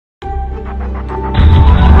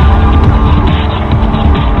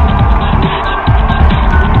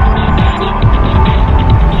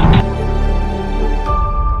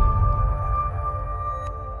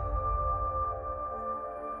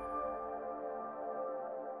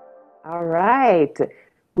All right.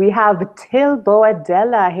 We have Till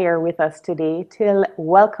Boadella here with us today. Till,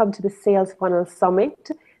 welcome to the Sales Funnel Summit.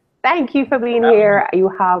 Thank you for being here. You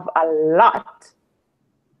have a lot.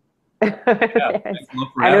 Yeah, Yes. thanks a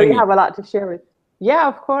lot for I know having you me. have a lot to share with. Yeah,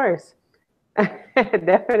 of course.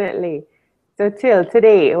 Definitely. So Till,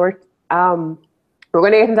 today we're going to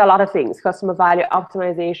get into a lot of things, customer value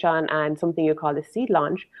optimization and something you call the seed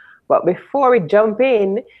launch. But before we jump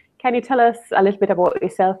in, can you tell us a little bit about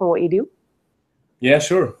yourself and what you do? Yeah,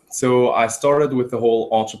 sure. So I started with the whole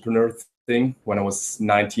entrepreneur thing when I was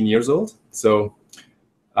 19 years old. So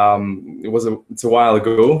it's a while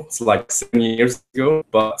ago. It's like 7 years ago,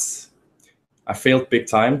 but I failed big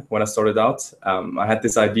time when I started out. I had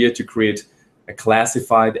this idea to create a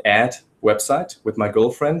classified ad website with my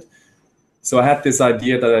girlfriend. So I had this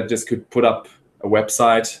idea that I just could put up a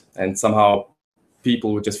website and somehow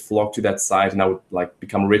people would just flock to that site and I would like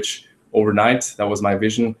become rich overnight. That was my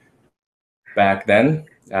vision back then.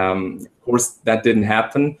 Of course, that didn't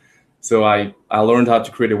happen. So I learned how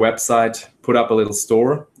to create a website, put up a little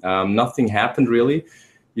store. Nothing happened really.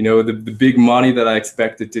 You know, the big money that I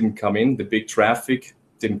expected didn't come in. The big traffic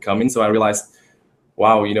didn't come in. So I realized,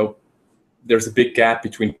 wow, you know, there's a big gap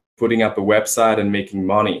between putting up a website and making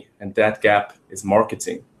money. And that gap is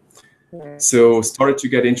marketing. Right. So started to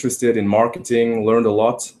get interested in marketing, learned a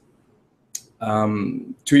lot.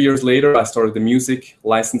 2 years later, I started a music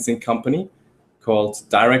licensing company called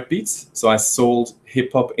Direct Beats. So I sold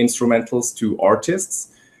hip hop instrumentals to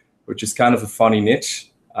artists, which is kind of a funny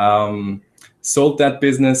niche. Sold that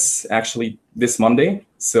business actually this Monday.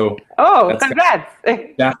 So Oh, that's kind congrats. of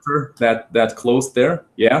a chapter that closed there.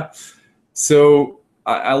 Yeah. So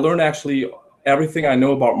I learned actually everything I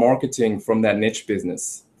know about marketing from that niche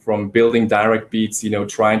business, from building Direct Beats, you know,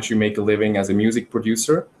 trying to make a living as a music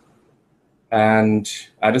producer. And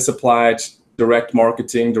I just applied direct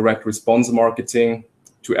marketing, direct response marketing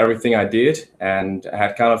to everything I did. And I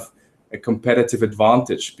had kind of a competitive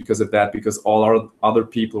advantage because of that, because all our other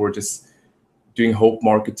people were just doing hope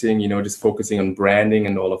marketing, you know, just focusing on branding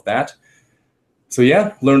and all of that. So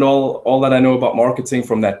yeah, learned all that I know about marketing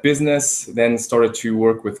from that business, then started to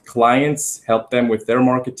work with clients, help them with their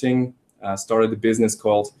marketing, started a business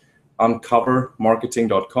called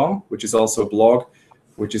uncovermarketing.com, which is also a blog,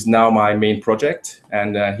 which is now my main project.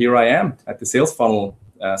 And here I am at the Sales Funnel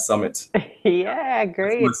Summit. Yeah, That's my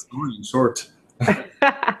great. story in short.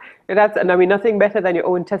 That's, and I mean, nothing better than your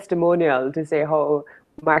own testimonial to say how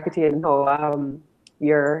marketing, how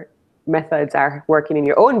your methods are working in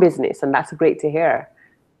your own business, and that's great to hear.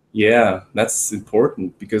 Yeah, that's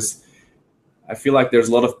important because I feel like there's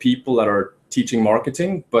a lot of people that are teaching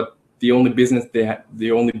marketing, but the only business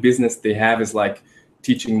they have is like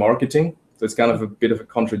teaching marketing. So it's kind of a bit of a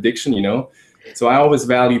contradiction, you know. So I always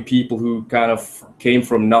value people who kind of came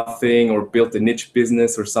from nothing or built a niche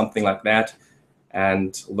business or something like that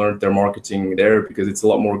and learned their marketing there because it's a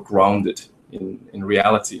lot more grounded in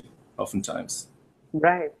reality oftentimes.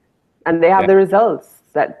 Right. And they Yeah. have the results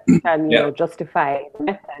that can, Yeah. justify the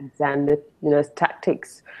methods and the,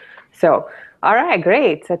 tactics. So, all right,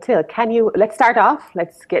 great. So, Till, let's start off.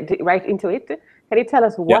 Let's get right into it. Can you tell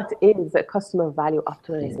us Yeah. what is a customer value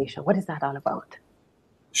optimization? What is that all about?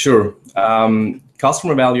 Sure.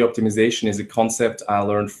 Customer value optimization is a concept I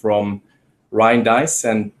learned from Ryan Dice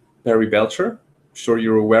and Perry Belcher. Sure,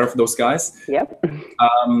 you're aware of those guys. Yep.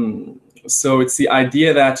 So it's the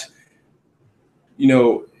idea that, you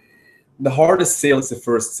know, the hardest sale is the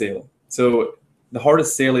first sale. So the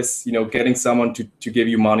hardest sale is, you know, getting someone to give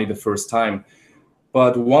you money the first time.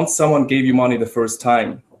 But once someone gave you money the first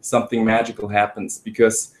time, something magical happens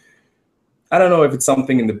because I don't know if it's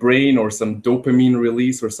something in the brain or some dopamine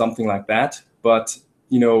release or something like that. But,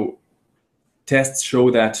 you know, tests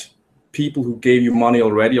show that people who gave you money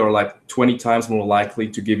already are like 20 times more likely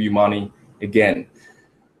to give you money again.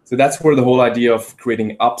 So that's where the whole idea of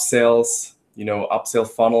creating upsells, you know, upsell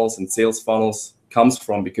funnels and sales funnels comes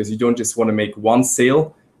from, because you don't just want to make one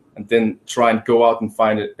sale and then try and go out and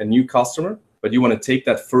find a new customer, but you want to take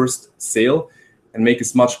that first sale and make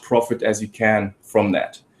as much profit as you can from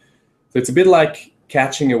that. So it's a bit like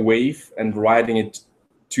catching a wave and riding it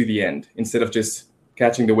to the end instead of just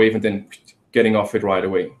catching the wave and then getting off it right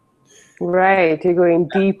away. Right. You're going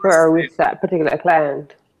deeper with that particular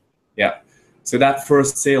client. Yeah. So that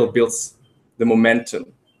first sale builds the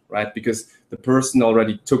momentum, right? Because the person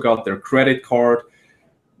already took out their credit card,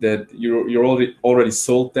 that you're already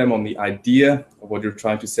sold them on the idea of what you're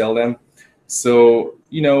trying to sell them. So,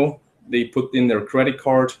 you know, they put in their credit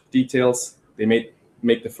card details, they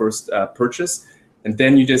make the first purchase, and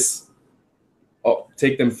then you just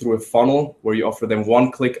take them through a funnel where you offer them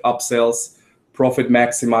one-click upsells, profit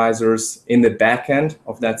maximizers in the back end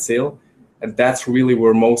of that sale. And that's really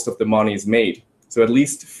where most of the money is made. So at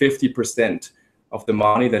least 50% of the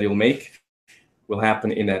money that you'll make will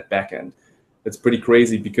happen in that back end. That's pretty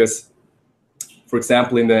crazy because, for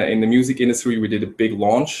example, in the music industry, we did a big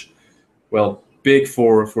launch. Well, big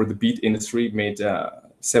for the beat industry, made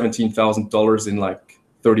 $17,000 in like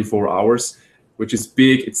 34 hours, which is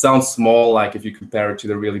big. It sounds small, like if you compare it to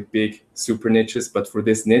the really big super niches, but for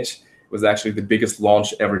this niche, it was actually the biggest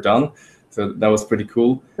launch ever done. So that was pretty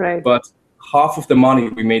cool. Right. But half of the money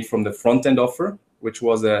we made from the front end offer, which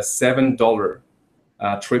was a $7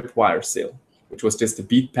 Tripwire sale, which was just a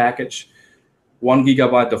beat package, 1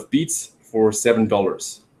 gigabyte of beats for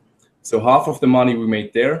 $7. So half of the money we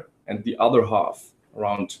made there, and the other half,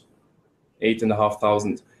 around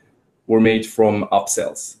 8,500, were made from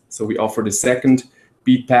upsells. So we offered a second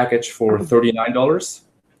beat package for $39,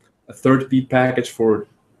 a third beat package for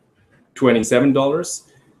 $27,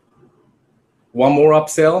 one more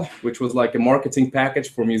upsell, which was like a marketing package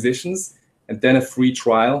for musicians, and then a free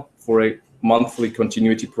trial for a monthly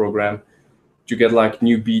continuity program to get like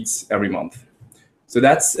new beats every month. So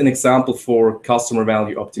that's an example for customer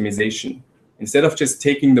value optimization. Instead of just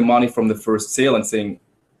taking the money from the first sale and saying,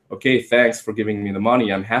 okay, thanks for giving me the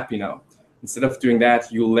money, I'm happy now. Instead of doing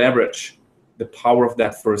that, you leverage the power of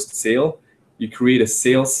that first sale. You create a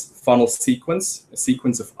sales funnel sequence, a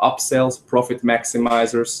sequence of upsells, profit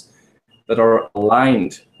maximizers that are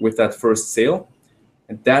aligned with that first sale.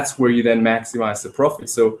 And that's where you then maximize the profit.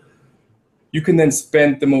 So you can then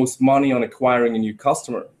spend the most money on acquiring a new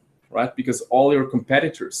customer, right? Because all your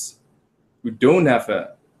competitors who don't have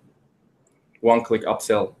a one-click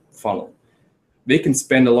upsell funnel, they can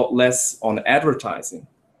spend a lot less on advertising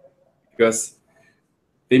because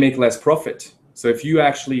they make less profit. So if you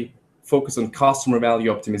actually focus on customer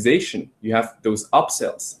value optimization, you have those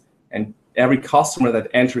upsells, and every customer that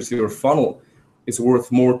enters your funnel is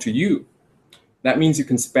worth more to you. That means you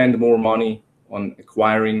can spend more money on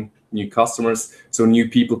acquiring new customers so new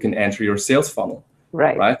people can enter your sales funnel.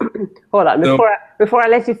 Right. Hold on. Before I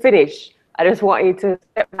let you finish, I just want you to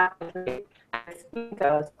step back and explain to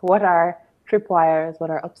us what are tripwires, what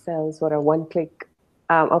are upsells, what are one-click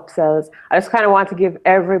upsells. I just kind of want to give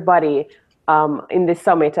everybody in this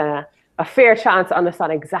summit a fair chance to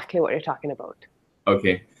understand exactly what you're talking about.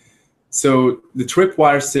 Okay. So the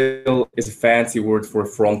tripwire sale is a fancy word for a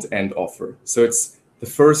front-end offer. So it's the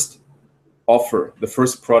first offer, the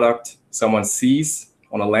first product someone sees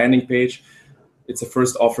on a landing page. It's the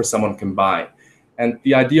first offer someone can buy. And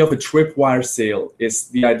the idea of a tripwire sale is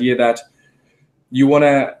the idea that you want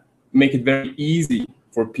to make it very easy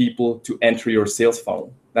for people to enter your sales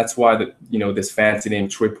funnel. That's why this fancy name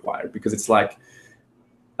tripwire, because it's like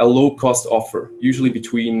a low-cost offer, usually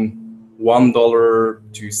between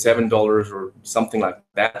 $1 to $7 or something like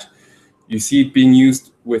that. You see it being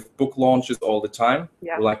used with book launches all the time.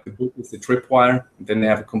 Yeah. Like the book is the tripwire, and then they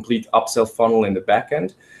have a complete upsell funnel in the back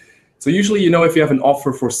end. So usually, if you have an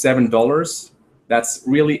offer for $7, that's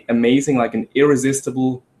really amazing, like an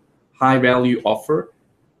irresistible high-value offer,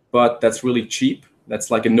 but that's really cheap. That's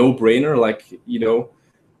like a no-brainer, like,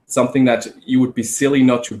 something that you would be silly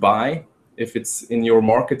not to buy if it's in your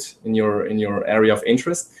market, in your area of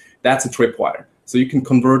interest. That's a tripwire. So you can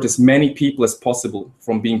convert as many people as possible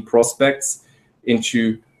from being prospects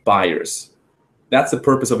into buyers. That's the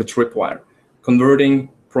purpose of a tripwire, converting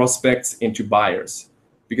prospects into buyers.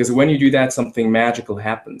 Because when you do that, something magical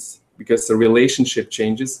happens, because the relationship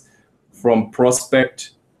changes from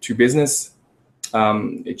prospect to business.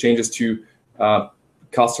 It changes to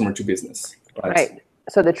customer to business. Right.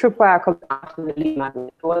 So the tripwire comes after the lead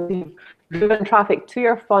magnet. Once you've driven traffic to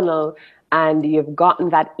your funnel and you've gotten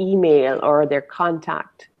that email or their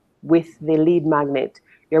contact with the lead magnet,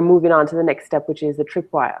 you're moving on to the next step, which is the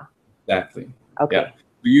tripwire. Exactly. Okay. Yeah.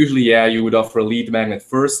 Usually, you would offer a lead magnet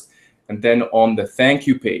first, and then on the thank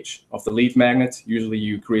you page of the lead magnet, usually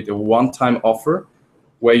you create a one-time offer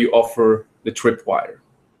where you offer the tripwire.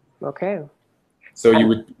 Okay. So you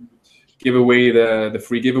would give away the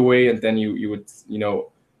free giveaway, and then you would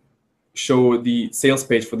show the sales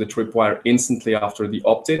page for the tripwire instantly after the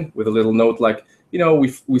opt-in with a little note like,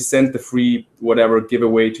 we sent the free whatever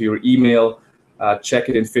giveaway to your email. Check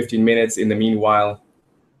it in 15 minutes in the meanwhile,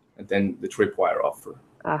 and then the tripwire offer.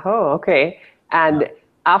 Oh, okay. And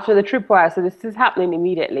after the tripwire, so this is happening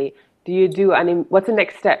immediately. Do you do what's the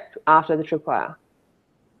next step after the tripwire?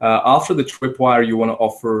 After the tripwire, you want to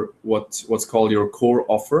offer what's called your core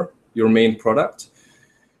offer, your main product.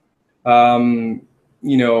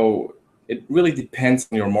 It really depends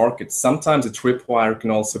on your market. Sometimes a tripwire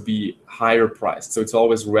can also be higher priced, so it's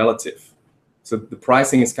always relative. So the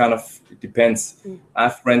pricing is kind of depends. I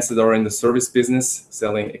have friends that are in the service business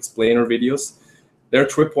selling explainer videos. Their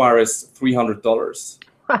tripwire is $300,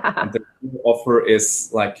 and their offer is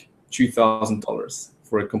like $2,000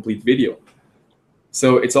 for a complete video.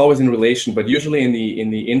 So it's always in relation, but usually in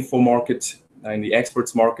the info market, in the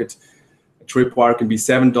experts market, a tripwire can be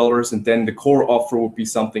 $7, and then the core offer would be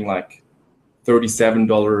something like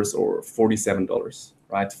 $37 or $47,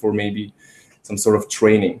 right? For maybe some sort of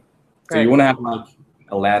training. So you want to have like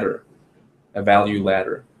a ladder, a value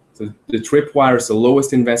ladder. So the tripwire is the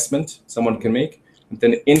lowest investment someone can make, and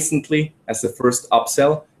then instantly, as the first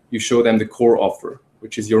upsell, you show them the core offer,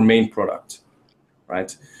 which is your main product,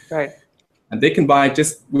 right? Right. And they can buy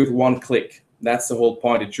just with one click. That's the whole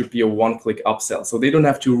point. It should be a one-click upsell. So they don't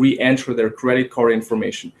have to re-enter their credit card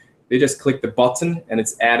information. They just click the button and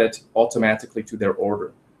it's added automatically to their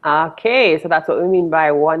order. Okay, so that's what we mean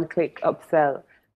by one-click upsell.